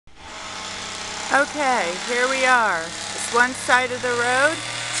Okay, here we are. It's one side of the road,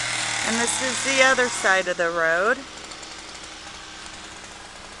 and this is the other side of the road.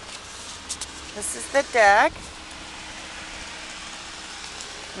 This is the deck,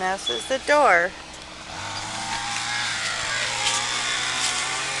 and this is the door.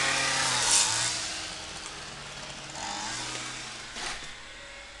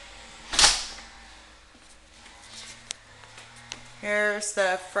 Here's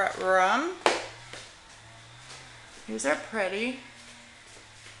the front room. These are pretty.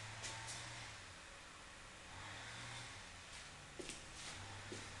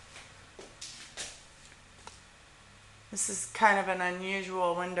 This is kind of an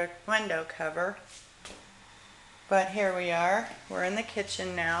unusual window cover. But here we are. We're in the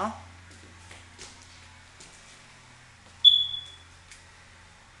kitchen now.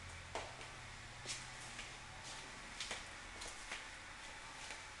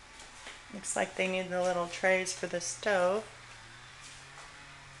 Looks like they need the little trays for the stove.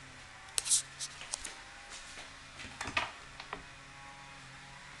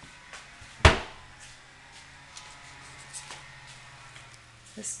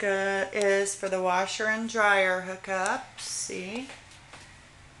 This is for the washer and dryer hookup. See?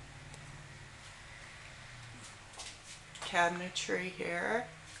 Cabinetry here.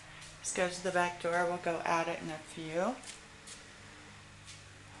 This goes to the back door. We'll go at it in a few.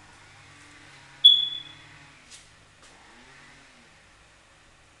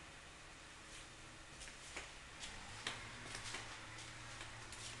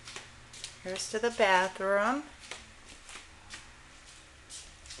 Here's to the bathroom.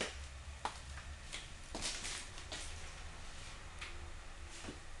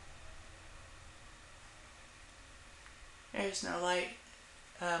 There's no light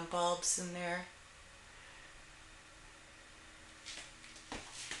bulbs in there.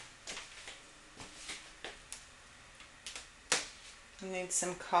 We need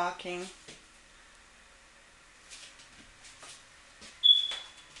some caulking.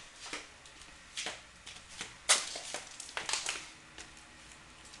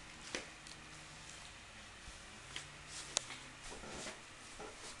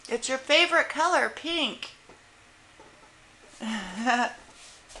 It's your favorite color, pink.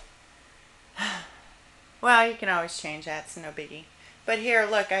 Well, you can always change that, it's no biggie. But here,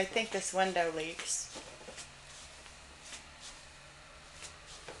 look, I think this window leaks.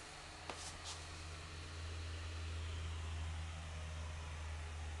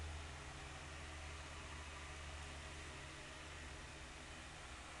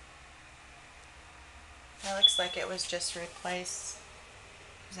 That looks like it was just replaced,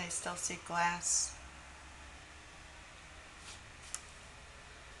 because I still see glass.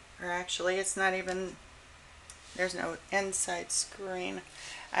 Or actually, it's not even, there's no inside screen.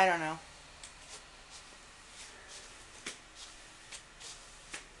 I don't know.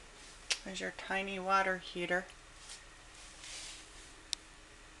 There's your tiny water heater.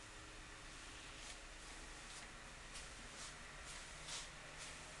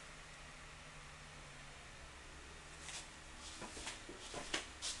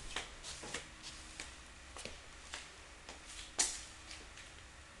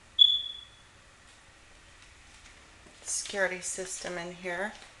 Security system in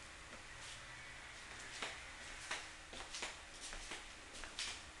here.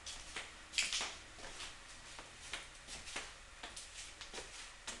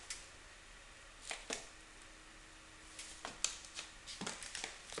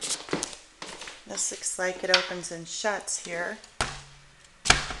 This looks like it opens and shuts here.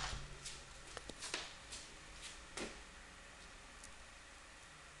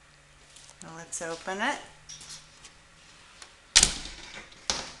 Now let's open it.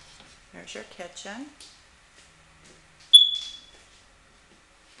 There's your kitchen.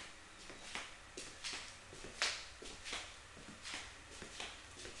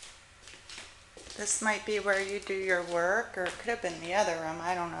 This might be where you do your work, or it could have been the other room,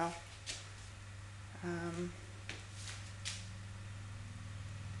 I don't know. In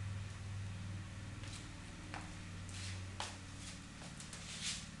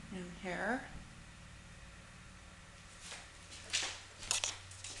here.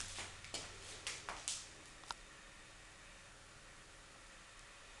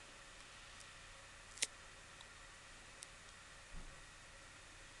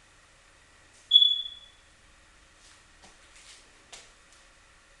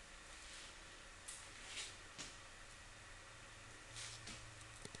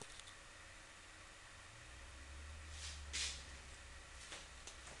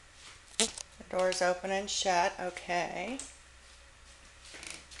 Doors open and shut, okay.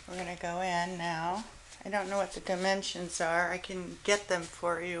 We're going to go in now. I don't know what the dimensions are. I can get them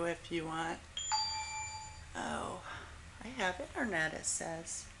for you if you want. Oh, I have internet, it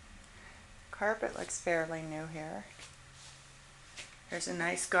says. Carpet looks fairly new here. There's a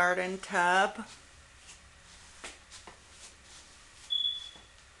nice garden tub.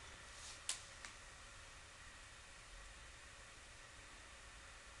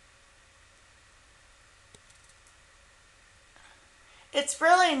 It's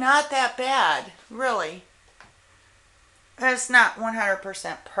really not that bad, really. It's not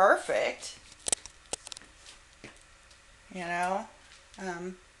 100% perfect, you know.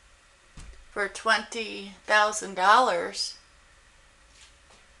 For $20,000,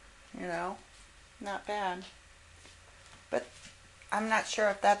 you know, not bad. But I'm not sure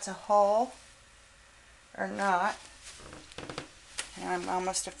if that's a hole or not. And I'm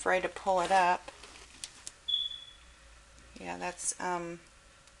almost afraid to pull it up. Yeah, that's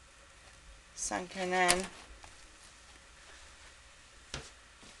sunken in.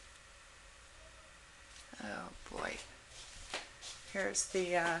 Oh boy. Here's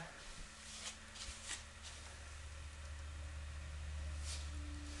the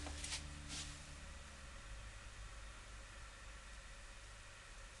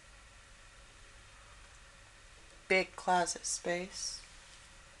big closet space.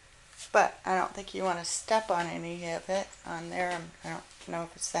 But I don't think you want to step on any of it on there. I don't know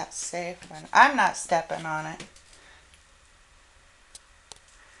if it's that safe. I'm not stepping on it.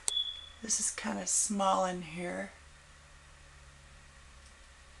 This is kind of small in here.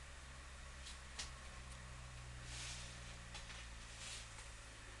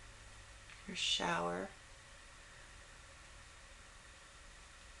 Your shower.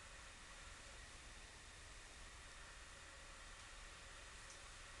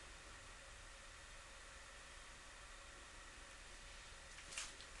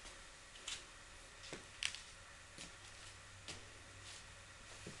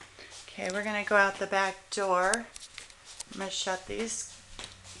 Okay, we're going to go out the back door. I'm going to shut these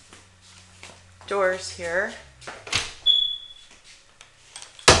doors here.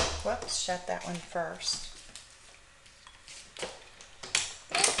 Whoops, shut that one first.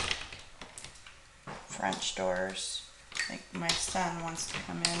 French doors. I think my son wants to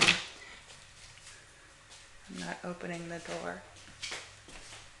come in. I'm not opening the door.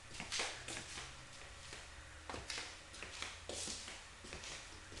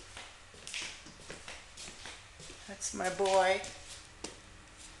 That's my boy.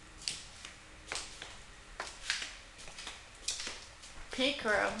 Peek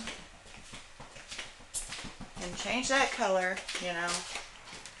room. And change that color, you know.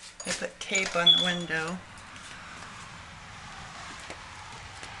 They put tape on the window.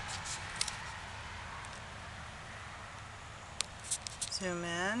 Zoom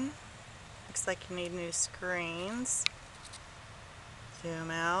in. Looks like you need new screens. Zoom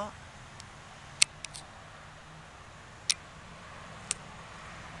out.